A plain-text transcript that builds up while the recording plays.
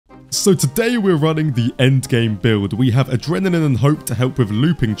So today we're running the endgame build. We have adrenaline and hope to help with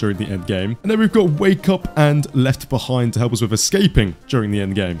looping during the endgame. And then we've got wake up and left behind to help us with escaping during the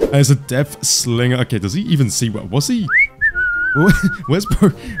endgame. There's a death slinger. Okay, does he even see what was he? Where's bro?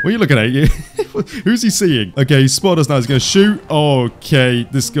 What are you looking at? Who's he seeing? Okay, he spotted us now. He's going to shoot. Okay,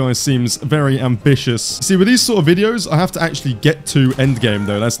 this guy seems very ambitious. See, with these sort of videos, I have to actually get to endgame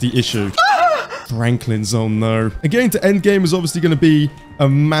though. That's the issue. Franklin's, oh no. And getting to endgame is obviously going to be a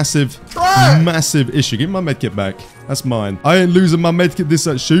massive issue. Give me my medkit back. That's mine. I ain't losing my medkit this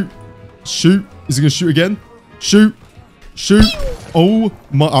time. Shoot. Shoot. Is he going to shoot again? Shoot. Shoot. Oh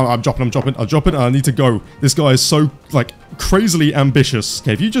my. I'm dropping. I need to go. This guy is so, like, crazily ambitious.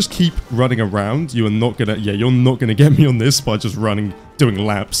 Okay, if you just keep running around, you are not going to, you're not going to get me on this by just running, doing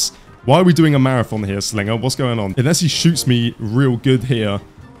laps. Why are we doing a marathon here, Slinger? What's going on? Unless he shoots me real good here.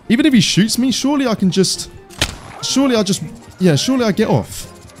 Even if he shoots me, surely I can just... Surely I get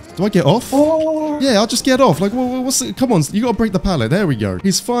off. Do I get off? Oh. Yeah, I'll just get off. Like, what's it? Come on, you gotta break the pallet. There we go.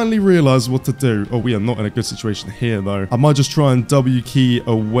 He's finally realized what to do. Oh, we are not in a good situation here, though. I might just try and W key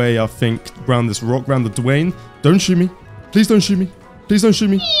away, I think, round this rock, round the Dwayne. Don't shoot me. Please don't shoot me. Please don't shoot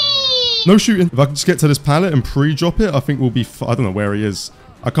me. No shooting. If I can just get to this pallet and pre-drop it, I think we'll be fine. I don't know where he is.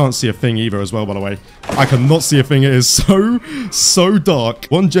 I can't see a thing either as well, by the way. I cannot see a thing. It is so dark.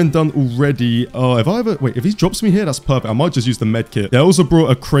 One gen done already. Oh, if he drops me here, that's perfect. I might just use the med kit. They also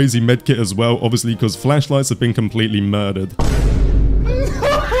brought a crazy med kit as well, obviously, because flashlights have been completely murdered. I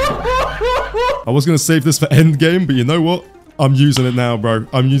was going to save this for endgame, but you know what? I'm using it now, bro.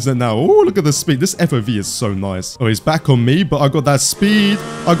 I'm using it now. Oh, look at the speed. This FOV is so nice. Oh, he's back on me, but I got that speed.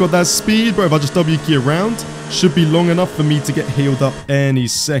 Bro. If I just W key around, should be long enough for me to get healed up any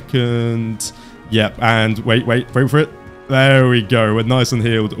second. Yep, and wait for it. There we go. We're nice and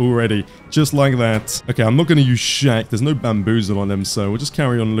healed already. Just like that. Okay, I'm not going to use Shaq. There's no bamboozle on him, so we'll just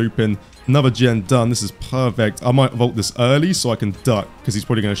carry on looping. Another gen done. This is perfect. I might vault this early so I can duck, because he's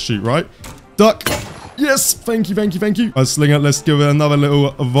probably going to shoot, right? Duck. Yes, thank you. Alright, Slinger, let's give it another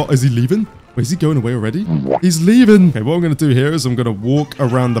little... Is he leaving? Wait, is he going away already? He's leaving. Okay, what I'm going to do here is I'm going to walk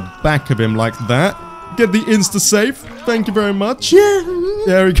around the back of him like that. Get the insta-save. Thank you very much.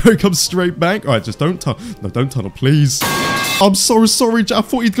 There we go. Come straight back. Alright, just don't tunnel. No, don't tunnel, please. I'm so sorry. I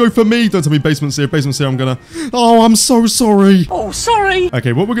thought he'd go for me. Don't tell me basement's here. I'm gonna... Oh, I'm so sorry. Oh, sorry.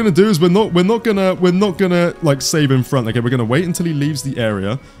 Okay, what we're gonna do is we're not gonna like save in front. Okay, we're gonna wait until he leaves the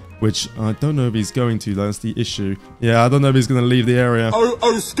area. Which I don't know if he's going to, that's the issue. Yeah, I don't know if he's going to leave the area.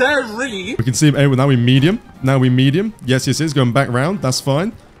 Oh, scary. We can see him. Hey, now we medium. Yes, going back round. That's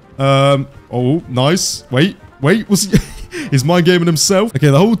fine. Oh, nice. Wait. What's he? He's mind gaming himself. Okay,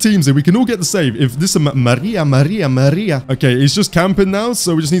 the whole team's here. We can all get the save. If this is Maria. Okay, he's just camping now,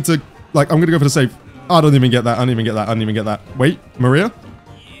 so we just need to, like, I'm going to go for the save. I don't even get that. Wait, Maria?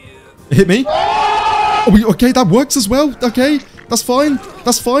 Hit me. Oh, okay, that works as well. Okay. That's fine.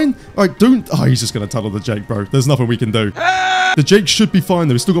 Alright, don't... Oh, he's just going to tunnel the Jake, bro. There's nothing we can do. The Jake should be fine,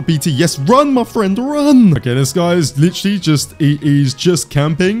 though. He's still got BT. Yes, run, my friend, run. Okay, this guy is literally just... He's just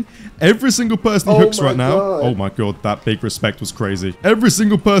camping. Every single person he hooks right now... Oh, my God. That big respect was crazy. Every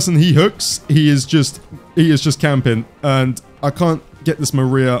single person he hooks, he is just camping. And I can't get this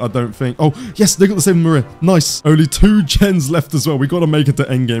Maria, I don't think. Oh, yes, they got the same Maria. Nice. Only 2 gens left as well. We got to make it to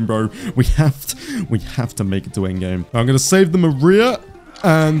endgame, bro. We have to make it to endgame. I'm going to save the Maria,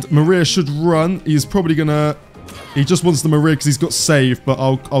 and Maria should run. He's probably going to... He just wants the Maria because he's got save, but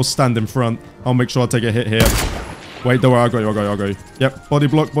I'll stand in front. I'll make sure I take a hit here. Wait, don't worry, I'll go you. Yep, body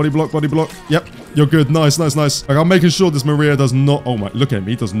block. Yep, you're good. Nice. Like, I'm making sure this Maria does not... Oh my, look at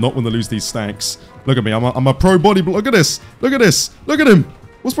me. He does not want to lose these stacks. Look at me. I'm a pro body block. Look at this. Look at him.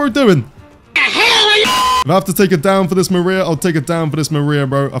 What's bro doing? If I have to take it down for this Maria, I'll take it down for this Maria,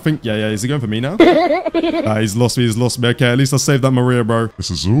 bro. I think... Yeah. Is he going for me now? He's lost me. Okay, at least I saved that Maria, bro. This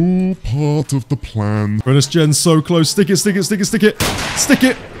is all part of the plan. Bro, this gen's so close. Stick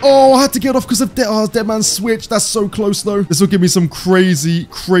it. Oh, I had to get off because of Dead Man Switch. That's so close, though. This will give me some crazy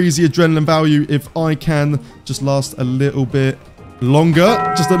adrenaline value if I can just last a little bit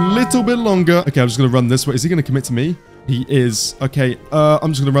longer. Just a little bit longer. Okay, I'm just going to run this way. Is he going to commit to me? He is. Okay,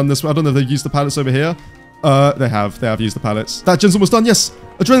 I'm just going to run this way. I don't know if they've used the pallets over here. They have used the pallets. That gen's almost done. Yes.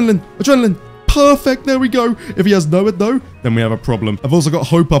 Adrenaline. Perfect. There we go. If he has no it though, then we have a problem. I've also got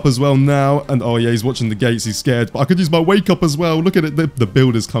hope up as well now. And oh yeah, he's watching the gates. He's scared. But I could use my wake up as well. Look at it. The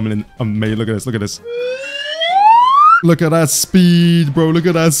build is coming in on me. Look at this. Look at that speed, bro. Look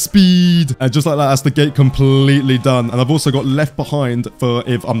at that speed. And just like that, that's the gate completely done. And I've also got left behind for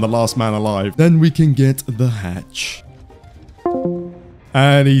if I'm the last man alive. Then we can get the hatch.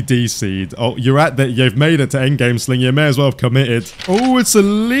 And he DC'd. Oh, you're at that. You've made it to endgame, Sling. You may as well have committed. Oh, it's a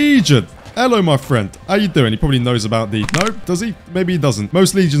Legion. Hello, my friend. How you doing? He probably knows about the... No, does he? Maybe he doesn't.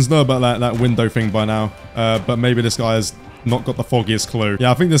 Most Legions know about that window thing by now. But maybe this guy has not got the foggiest clue.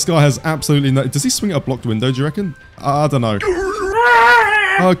 Yeah, I think this guy has absolutely no... Does he swing at a blocked window, do you reckon? I don't know.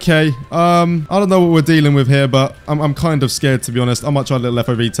 Okay, I don't know what we're dealing with here, but I'm kind of scared, to be honest. I might try a little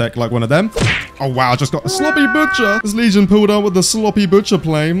FOV tech like one of them. Oh, wow, I just got a sloppy butcher. This Legion pulled out with the sloppy butcher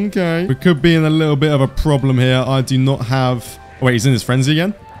plane. Okay. We could be in a little bit of a problem here. I do not have... Oh, wait, he's in his frenzy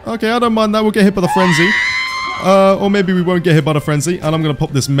again? Okay, I don't mind that. We'll get hit by the frenzy. Or maybe we won't get hit by the frenzy. And I'm going to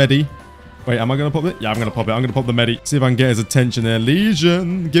pop this medi. Wait, am I going to pop it? Yeah, I'm going to pop it. I'm going to pop the medi. See if I can get his attention there.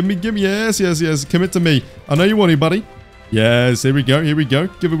 Legion, give me. Yes. Commit to me. I know you want it, buddy. Yes, here we go. We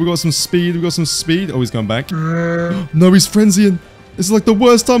got some speed. Oh, he's gone back. No, he's frenzying. This is like the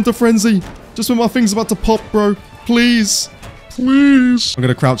worst time to frenzy. Just when my thing's about to pop, bro. Please. I'm going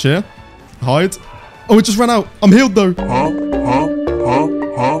to crouch here. Hide. Oh, it just ran out. I'm healed, though.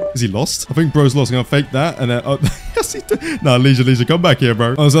 Is he lost? I think bro's lost. I'm going to fake that. And then... yes, he did. No, Legion, come back here,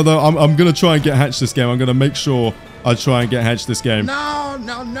 bro. So I'm going to try and get hatched this game. I'm going to make sure I try and get hatched this game. No.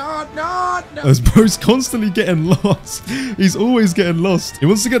 As bro's constantly getting lost. He's always getting lost. He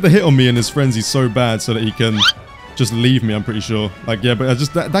wants to get the hit on me in his frenzy so bad so that he can just leave me, I'm pretty sure. Like, yeah, but I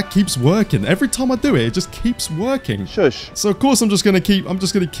just that keeps working. Every time I do it, it just keeps working. Shush. So of course I'm just gonna keep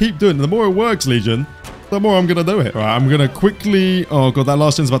doing it. The more it works, Legion, the more I'm gonna do it. All right, I'm gonna quickly... Oh god, that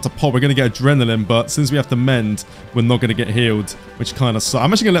last gen's about to pop. We're gonna get adrenaline, but since we have to mend, we're not gonna get healed, which kind of sucks.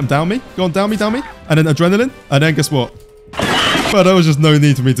 I'm actually gonna let him down me. Go on, down me. And then adrenaline. And then guess what? But there was just no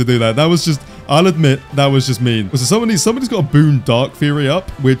need for me to do that. That was just... I'll admit, that was just mean. So somebody's got a Boone Dark Fury up,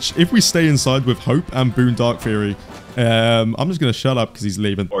 which if we stay inside with Hope and Boone Dark Fury, I'm just going to shut up because he's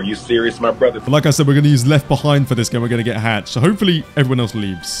leaving. Are you serious, my brother? But like I said, we're going to use Left Behind for this game. We're going to get hatched. So hopefully everyone else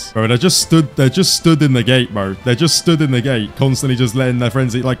leaves. Bro, they just stood in the gate, bro. They just stood in the gate, constantly just letting their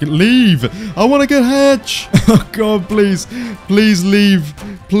friends eat. Like, leave. I want to get hatched. Oh, God, please. Please leave.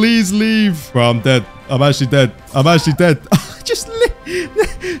 Please leave. Bro, I'm dead. I'm actually dead. Just leave.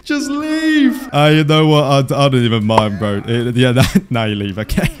 Just leave. You know what? I don't even mind, bro. Yeah, now you leave,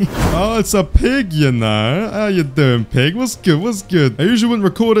 okay? Oh, it's a pig, you know. How you doing, pig? What's good? I usually wouldn't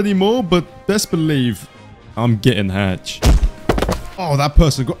record anymore, but best believe I'm getting hatched. Oh, that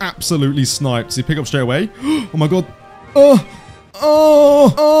person got absolutely sniped. Does he pick up straight away? Oh, my God. Oh.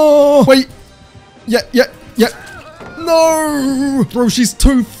 Wait. Yeah. No. Bro, she's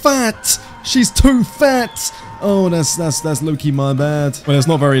too fat. Oh, that's low-key my bad. Well, it's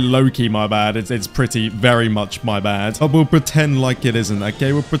not very low-key my bad. It's pretty, very much my bad. But we'll pretend like it isn't,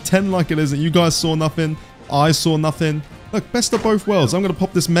 okay? We'll pretend like it isn't. You guys saw nothing. I saw nothing. Look, best of both worlds. I'm going to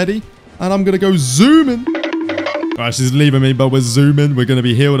pop this medi, and I'm going to go zooming. All right, she's leaving me, but we're zooming. We're going to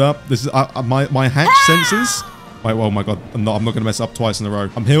be healed up. This is my hatch senses. Wait, oh my God. I'm not going to mess up twice in a row.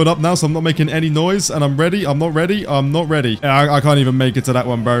 I'm healed up now, so I'm not making any noise, and I'm ready. I'm not ready. Yeah, I can't even make it to that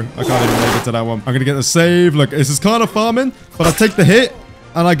one, bro. I'm going to get the save. Look, this is kind of farming, but I take the hit,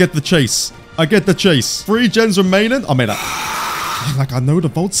 and I get the chase. 3 gens remaining. I made that. Like, I know the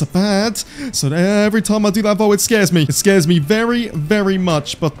vaults are bad, so every time I do that vault, it scares me. It scares me very, very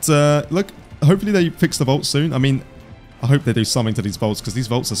much, but look, hopefully they fix the vault soon. I mean, I hope they do something to these vaults, because these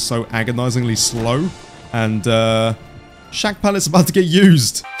vaults are so agonizingly slow. And Shack Pallet's about to get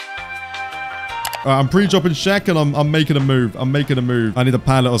used. I'm pre-dropping Shack and I'm making a move. I need a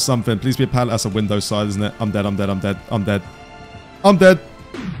pallet or something. Please be a pallet. That's a window side, isn't it? I'm dead.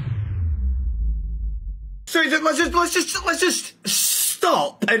 So let's just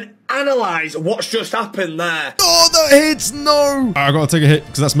stop and analyze what's just happened there. Oh, that hits. No. I gotta take a hit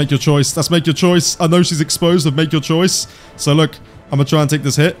because that's make your choice. I know she's exposed of make your choice. So look, I'm gonna try and take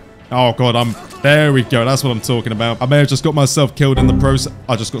this hit. Oh God, there we go. That's what I'm talking about. I may have just got myself killed in the process.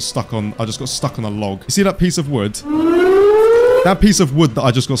 I just got stuck on a log. You see that piece of wood? That piece of wood that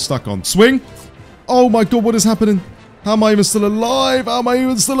I just got stuck on. Swing. Oh my God, what is happening? How am I even still alive?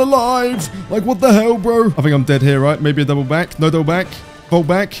 Like, what the hell, bro? I think I'm dead here, right? Maybe a double back. No double back. Vault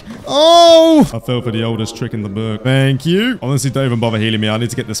back. Oh! I fell for the oldest trick in the book. Thank you. Honestly, don't even bother healing me. I need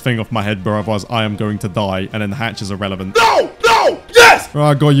to get this thing off my head, bro. Otherwise, I am going to die. And then the hatch is irrelevant. No! Yes!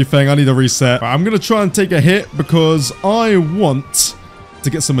 Right, I got you, Fang. I need a reset. Right, I'm going to try and take a hit because I want to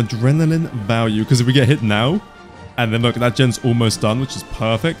get some adrenaline value. Because if we get hit now, and then look, that gen's almost done, which is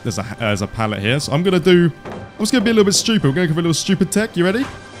perfect. There's a pallet here. So I'm just going to be a little bit stupid. We're going to go for a little stupid tech. You ready?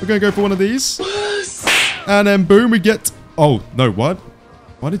 We're going to go for one of these. And then boom, we get... Oh, no, what?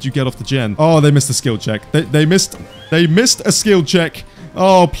 Why did you get off the gen? Oh, they missed a skill check. They missed a skill check.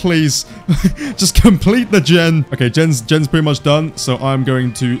 Oh, please. Just complete the gen. Okay, gen's pretty much done. So I'm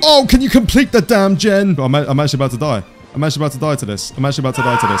going to... Oh, can you complete the damn gen? I'm actually about to die. I'm actually about to die to this. I'm actually about to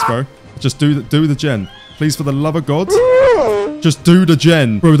die to this, bro. Just do the gen. Please, for the love of God. Just do the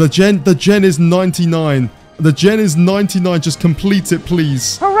gen. Bro, the gen is 99. The gen is 99. Just complete it,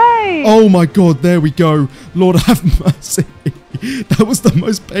 please. Hooray! Oh my God, there we go. Lord have mercy. That was the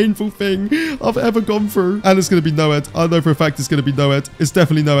most painful thing I've ever gone through. And it's going to be no-ed. I know for a fact it's going to be no-ed. It's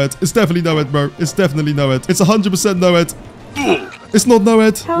definitely no-ed. It's definitely no-ed, bro. It's definitely no-ed. It's 100% no-ed. It's not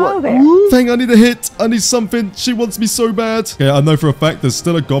no-ed. Hello there. Thing, I need a hit. I need something. She wants me so bad. Okay, I know for a fact there's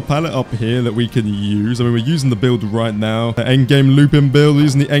still a god palette up here that we can use. I mean, we're using the build right now. The endgame looping build. We're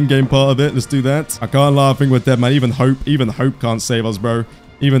using the endgame part of it. Let's do that. I can't lie. I think we're dead, man. Even hope can't save us, bro.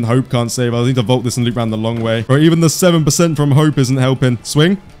 Even hope can't save us. I need to vault this and loop around the long way. Bro, even the 7% from hope isn't helping.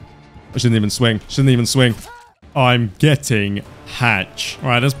 Swing? I shouldn't even swing. Shouldn't even swing. I'm getting hatch. All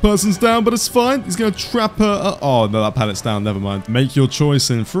right, this person's down, but it's fine. He's going to trap her. Oh, no, that pallet's down. Never mind. Make your choice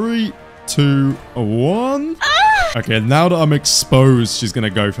in 3, 2, 1. Okay, now that I'm exposed, she's going to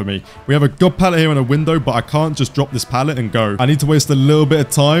go for me. We have a god pallet here in a window, but I can't just drop this pallet and go. I need to waste a little bit of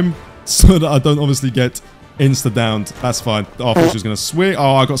time so that I don't obviously get insta-downed. That's fine. Oh, I thought she was going to swing.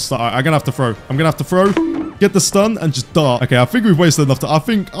 Oh, I got stuck. I'm going to have to throw. I'm going to have to throw. Get the stun and just dart. Okay, I think we've wasted enough time.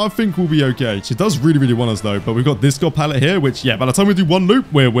 I think we'll be okay. She does really, really want us though. But we've got this god pallet here, which, yeah, by the time we do one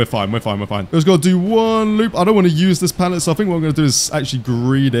loop, we're fine. We're fine. We're fine. We've just got to do one loop. I don't want to use this pallet, so I think what I'm going to do is actually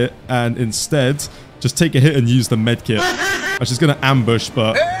greed it and instead just take a hit and use the med kit. She's going to ambush,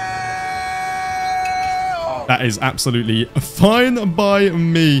 but that is absolutely fine by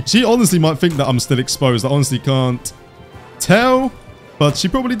me. She honestly might think that I'm still exposed. I honestly can't tell. But she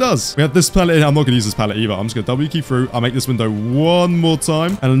probably does. We have this pallet in. I'm not going to use this pallet either. I'm just going to W key through. I'll make this window one more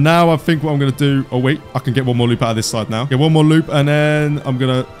time. And now I think what I'm going to do... Oh, wait. I can get one more loop out of this side now. Get one more loop. And then I'm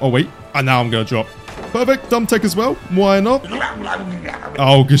going to... Oh, wait. And now I'm going to drop. Perfect. Dumb tech as well. Why not?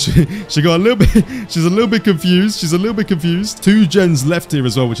 Oh, because she got a little bit... She's a little bit confused. She's a little bit confused. 2 gens left here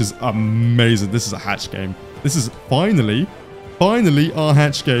as well, which is amazing. This is a hatch game. This is finally our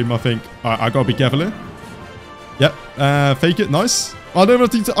hatch game, I think. All right, I got to be careful here. Yep. Fake it. Nice. I don't have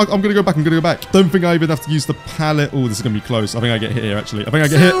to... I'm going to go back. I'm going to go back. Don't think I even have to use the pallet. Oh, this is going to be close. I think I get hit here, actually. I think I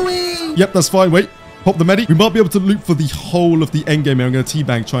get hit. Yep, that's fine. Wait. Pop the medi. We might be able to loop for the whole of the endgame here. I'm going to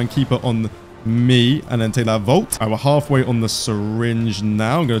teabag, try and keep it on me, and then take that vault. All right, we're halfway on the syringe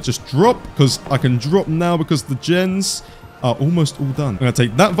now. I'm going to just drop, because I can drop now because the gens are almost all done. I'm going to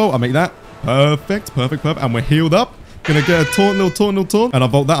take that vault. I'll make that. Perfect. Perfect. Perfect. And we're healed up. Gonna get a taunt. And I'll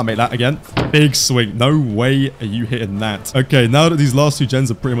vault that. I'll make that again. Big swing. No way are you hitting that. Okay, now that these last 2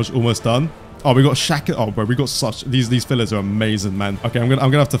 gens are pretty much almost done. Oh, we got Shaq. Oh, bro, we got such... These fillers are amazing, man. Okay, I'm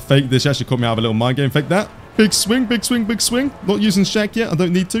gonna have to fake this. She actually caught me out of a little mind game. Fake that. Big swing, big swing, big swing. Not using Shaq yet. I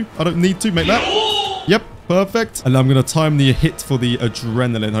don't need to. Make that. Yep, perfect. And I'm gonna time the hit for the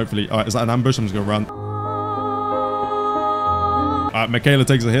adrenaline, hopefully. All right, is that an ambush? I'm just gonna run. Michaela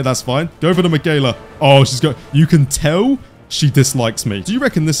takes a hit. That's fine. Go for the Michaela. Oh, she's got... You can tell she dislikes me. Do you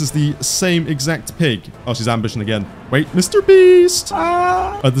reckon this is the same exact pig? Oh, she's ambushing again. Wait, Mr. Beast.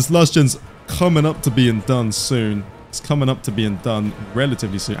 This last gen's coming up to being done soon. It's coming up to being done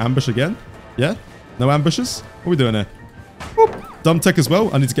relatively soon. Ambush again? Yeah? No ambushes? What are we doing here? Whoop. Dumb tech as well.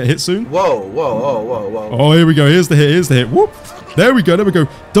 I need to get hit soon. Whoa. Oh, here we go. Here's the hit. Whoop. There we go.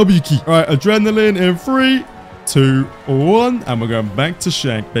 W key. All right, adrenaline in 3, 2, 1, and we're going back to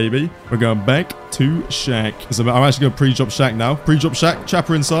Shaq, baby. We're going back to Shaq. So I'm actually going to pre-drop Shaq now. Pre-drop Shaq,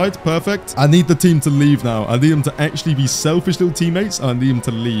 Chapper inside. Perfect. I need the team to leave now. I need them to actually be selfish little teammates, and I need them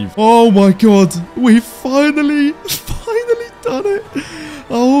to leave. Oh my God. We finally done it.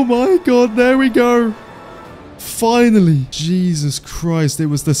 Oh my God. There we go. Finally. Jesus Christ. It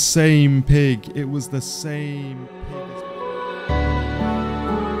was the same pig. It was the same...